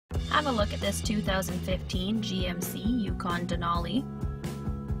have a look at this 2015 GMC Yukon Denali.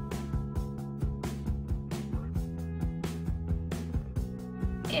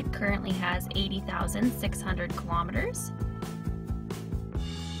 It currently has 80,600 kilometers.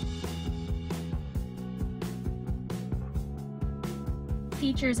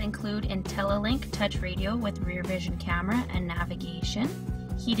 Features include IntelliLink touch radio with rear vision camera and navigation,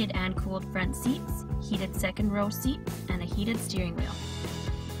 heated and cooled front seats, heated second row seat, and a heated steering wheel.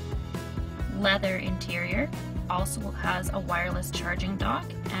 Leather interior, also has a wireless charging dock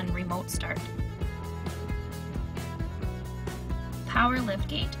and remote start. Power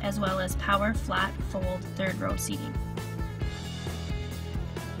liftgate as well as power flat fold third row seating.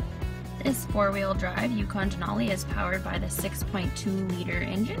 This four-wheel drive Yukon Denali is powered by the 6.2-liter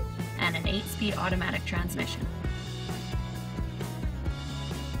engine and an 8-speed automatic transmission.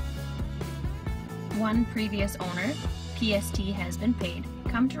 One previous owner, PST, has been paid.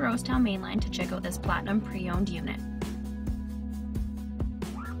 Come to Rosetown Mainline to check out this Platinum pre-owned unit.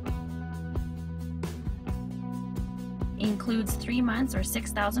 Includes 3 months or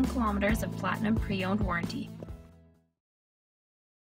 6,000 kilometers of Platinum pre-owned warranty.